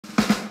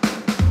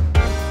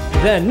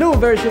The new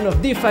version of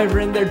D5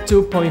 Render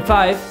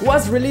 2.5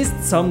 was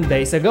released some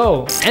days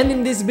ago, and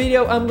in this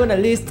video I'm gonna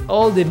list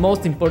all the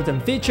most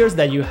important features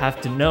that you have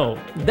to know.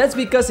 That's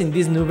because in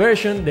this new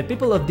version, the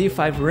people of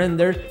D5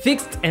 Render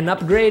fixed and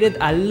upgraded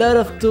a lot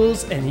of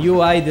tools and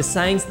UI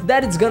designs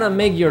that it's gonna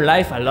make your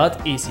life a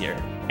lot easier.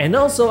 And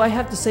also, I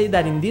have to say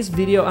that in this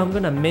video I'm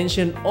gonna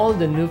mention all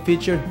the new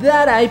features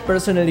that I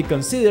personally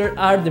consider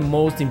are the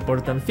most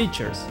important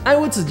features. I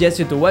would suggest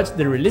you to watch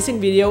the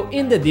releasing video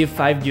in the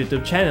D5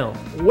 YouTube channel,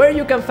 where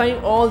you can find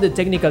all the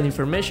technical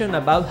information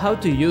about how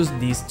to use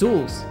these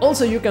tools.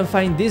 Also, you can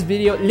find this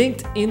video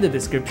linked in the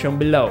description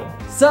below.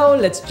 So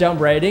let's jump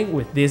right in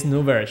with this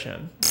new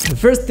version. The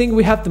first thing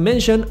we have to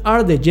mention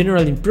are the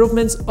general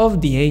improvements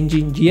of the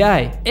engine GI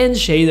and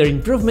shader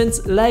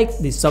improvements like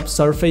the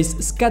subsurface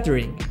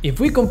scattering. If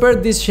we compare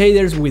these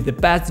shaders with the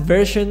past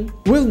version,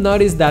 we'll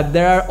notice that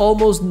there are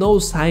almost no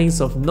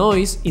signs of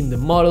noise in the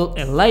model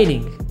and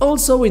lighting.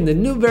 Also, in the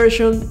new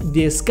version,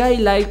 the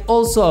skylight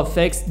also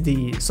affects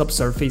the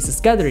subsurface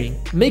scattering,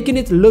 making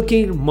it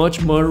looking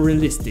much more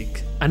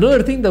realistic.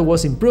 Another thing that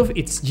was improved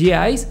its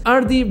GIs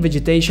are the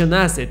vegetation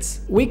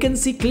assets. We can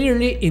see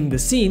clearly in the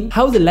scene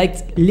how the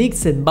light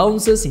leaks and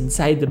bounces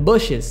inside the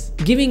bushes,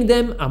 giving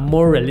them a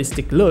more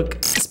realistic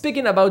look.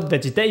 Speaking about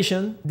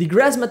vegetation, the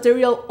grass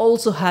material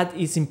also had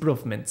its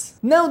improvements.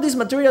 Now this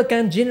material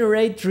can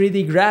generate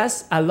 3D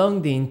grass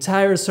along the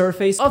entire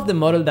surface of the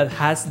model that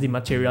has the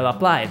material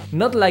applied.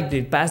 Not like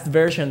the past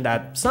version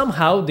that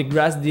somehow the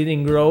grass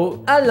didn't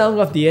grow along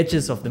of the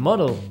edges of the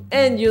model.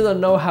 And you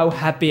don't know how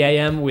happy I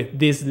am with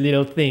this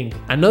little thing.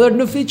 Another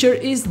new feature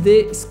is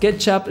the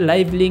SketchUp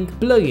Live Link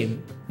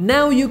plugin.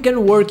 Now you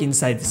can work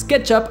inside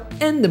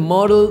SketchUp and the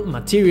model,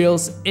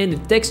 materials and the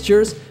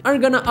textures are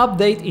gonna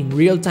update in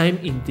real time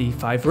in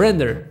D5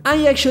 Render.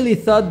 I actually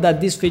thought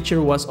that this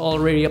feature was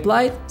already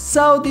applied,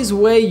 so this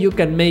way you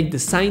can make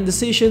design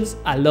decisions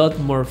a lot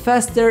more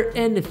faster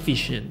and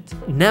efficient.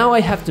 Now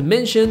I have to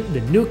mention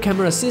the new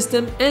camera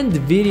system and the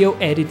video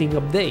editing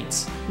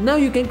updates. Now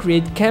you can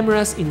create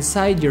cameras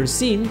inside your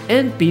scene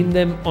and pin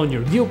them on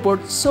your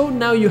viewport, so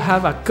now you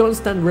have a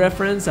constant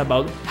reference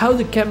about how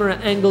the camera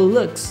angle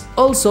looks.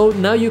 Also,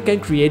 now you can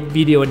create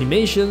video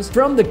animations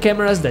from the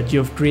cameras that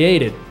you've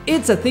created.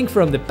 It's a thing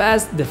from the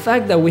past, the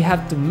fact that we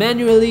have to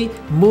manually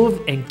move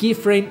and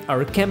keyframe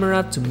our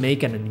camera to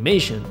make an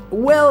animation.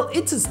 Well,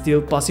 it's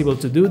still possible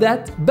to do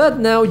that, but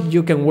now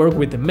you can work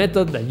with the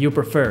method that you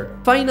prefer.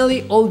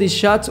 Finally, all these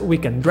shots we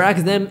can drag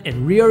them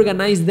and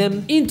reorganize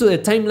them into the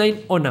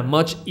timeline on a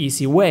much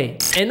easy way.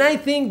 And I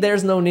think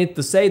there's no need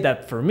to say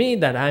that for me,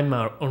 that I'm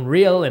an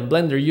Unreal and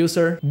Blender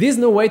user, this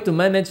new way to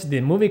manage the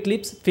movie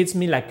clips fits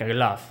me like a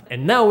glove.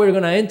 And now we're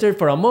gonna enter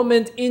for a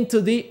moment into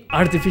the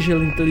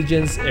artificial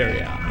intelligence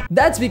area.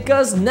 That's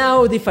because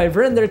now D5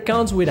 Render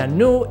comes with a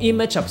new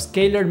image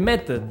upscaler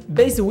method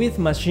based with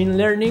machine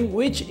learning,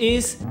 which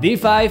is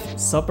D5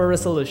 Super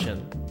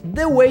Resolution.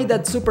 The way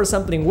that super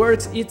sampling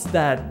works is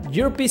that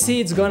your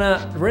PC is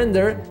gonna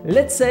render,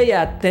 let's say,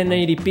 a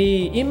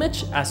 1080p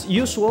image as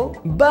usual,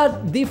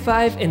 but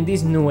D5 and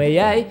this new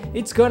AI,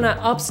 it's gonna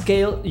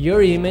upscale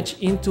your image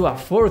into a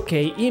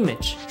 4K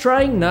image,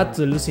 trying not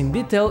to lose in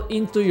detail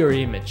into your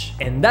image.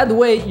 And that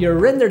way your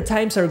render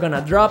times are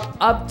gonna drop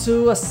up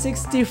to a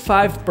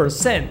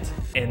 65%.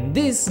 And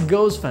this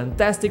goes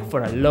fantastic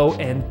for a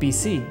low-end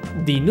PC.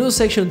 The new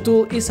section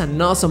tool is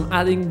an awesome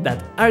add-in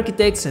that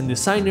architects and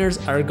designers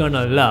are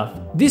gonna love.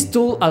 This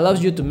tool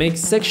allows you to make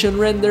section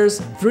renders,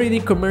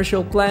 3D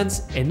commercial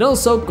plans, and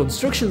also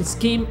construction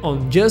scheme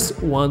on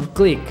just one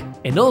click.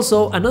 And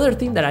also, another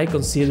thing that I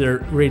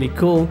consider really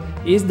cool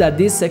is that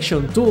this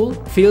section tool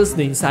fills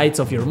the insides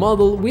of your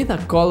model with a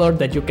color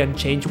that you can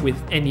change with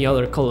any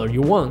other color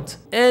you want.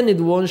 And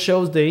it won't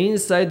show the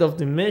inside of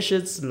the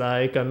meshes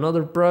like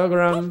another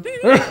program.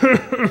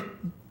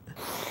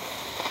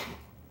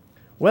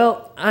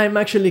 Well, I'm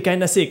actually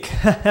kinda sick.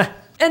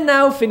 And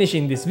now,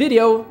 finishing this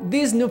video,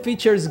 this new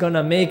feature is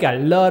gonna make a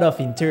lot of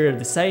interior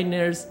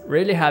designers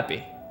really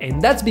happy.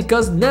 And that's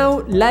because now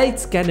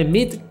lights can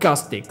emit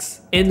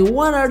caustics. And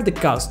what are the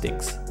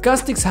caustics?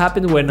 Caustics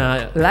happen when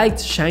a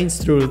light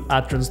shines through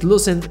a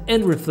translucent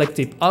and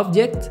reflective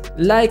object,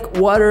 like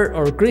water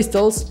or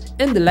crystals,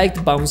 and the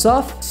light bounces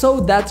off, so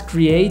that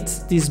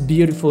creates these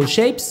beautiful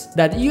shapes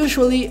that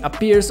usually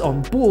appears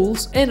on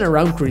pools and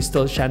around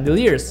crystal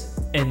chandeliers.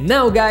 And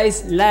now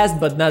guys, last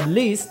but not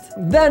least,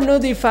 the new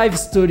D5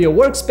 Studio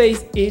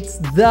Workspace is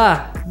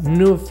the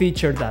new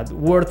feature that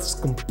worth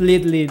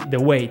completely the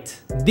wait.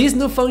 This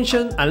new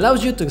function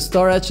allows you to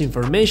storage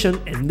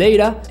information and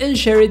data and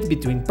share it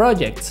between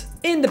projects.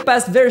 In the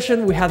past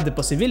version, we had the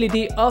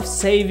possibility of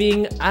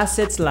saving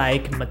assets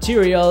like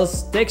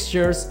materials,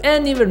 textures,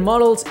 and even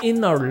models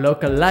in our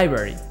local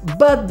library.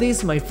 But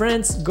this, my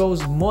friends,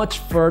 goes much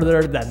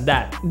further than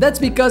that. That's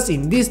because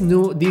in this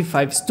new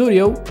D5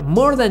 Studio,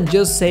 more than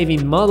just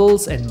saving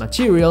models and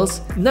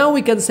materials, now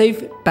we can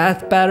save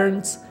path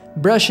patterns,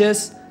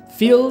 brushes,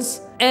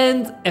 fills,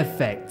 and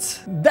effects.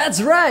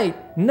 That's right!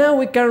 Now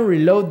we can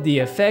reload the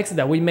effects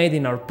that we made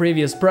in our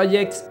previous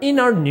projects in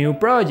our new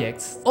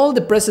projects. All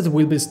the presets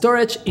will be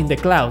stored in the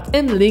cloud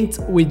and linked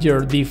with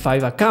your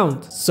D5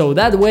 account, so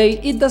that way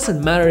it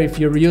doesn't matter if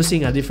you're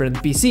using a different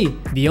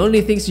PC. The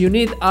only things you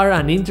need are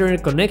an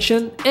internet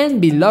connection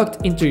and be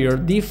logged into your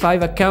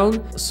D5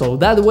 account, so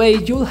that way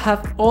you'll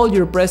have all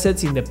your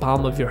presets in the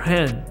palm of your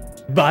hand.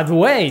 But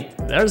wait,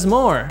 there's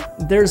more!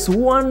 There's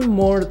one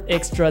more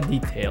extra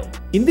detail.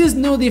 In this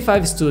new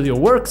D5 Studio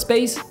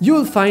Workspace,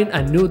 you'll find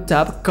a new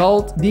tab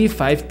called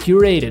D5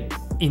 Curated.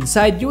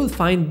 Inside you'll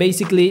find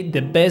basically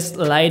the best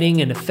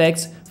lighting and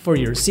effects for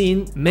your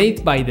scene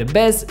made by the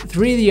best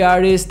 3D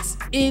artists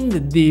in the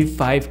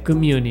D5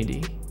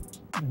 community.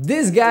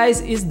 This,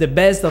 guys, is the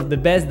best of the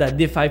best that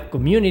D5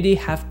 community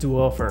have to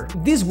offer.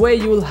 This way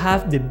you will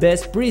have the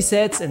best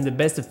presets and the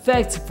best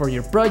effects for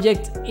your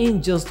project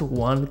in just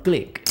one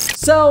click.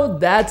 So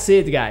that's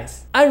it,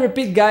 guys. I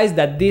repeat, guys,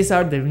 that these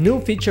are the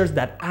new features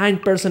that I'm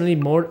personally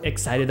more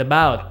excited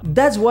about.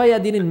 That's why I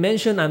didn't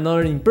mention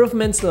another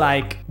improvements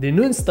like the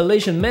new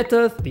installation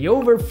method, the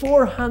over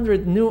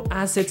 400 new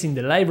assets in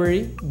the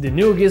library, the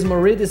new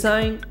gizmo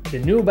redesign, the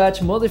new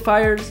batch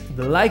modifiers,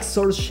 the light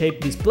source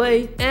shape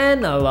display,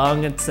 and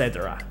along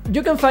etc.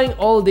 You can find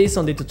all this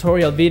on the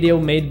tutorial video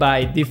made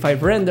by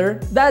D5 Render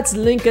that's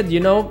linked,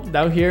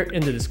 down here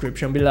in the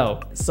description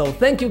below. So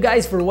thank you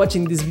guys for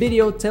watching this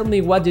video. Tell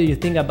me, what do you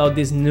think about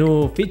these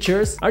new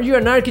features? Are you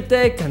an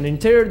architect, an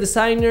interior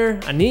designer,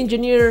 an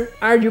engineer?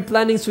 Are you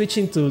planning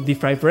switching to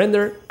D5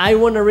 Render? I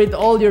wanna read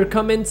all your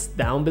comments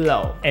down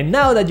below. And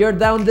now that you're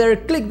down there,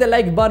 click the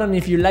like button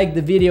if you liked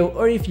the video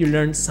or if you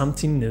learned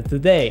something new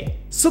today.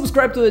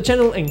 Subscribe to the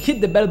channel and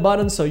hit the bell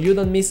button so you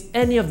don't miss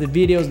any of the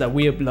videos that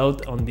we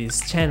upload on this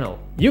channel.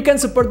 You can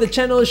support the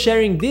channel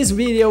sharing this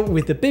video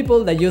with the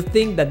people that you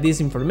think that this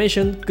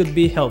information could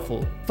be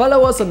helpful.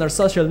 Follow us on our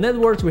social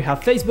networks. We have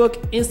Facebook,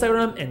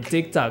 Instagram and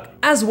TikTok,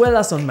 as well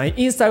as on my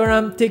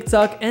Instagram,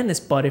 TikTok and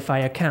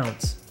Spotify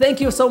accounts. Thank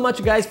you so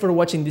much, guys, for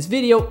watching this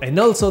video, and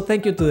also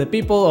thank you to the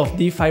people of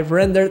D5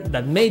 Render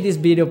that made this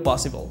video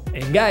possible.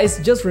 And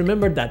guys, just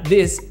remember that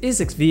this is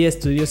Exvia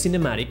Studio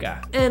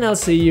Cinematica, and I'll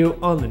see you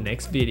on the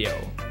next video.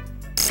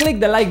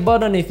 Click the like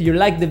button if you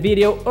liked the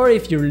video, or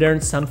if you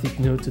learned something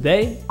new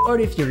today, or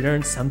if you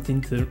learned something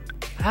new,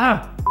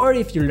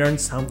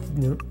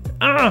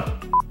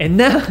 and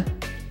now,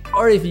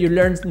 or if you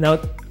learned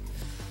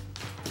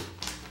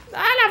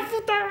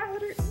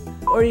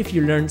or if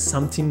you learned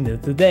something new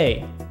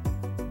today.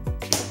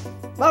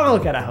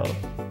 ¡Vamos, carajo!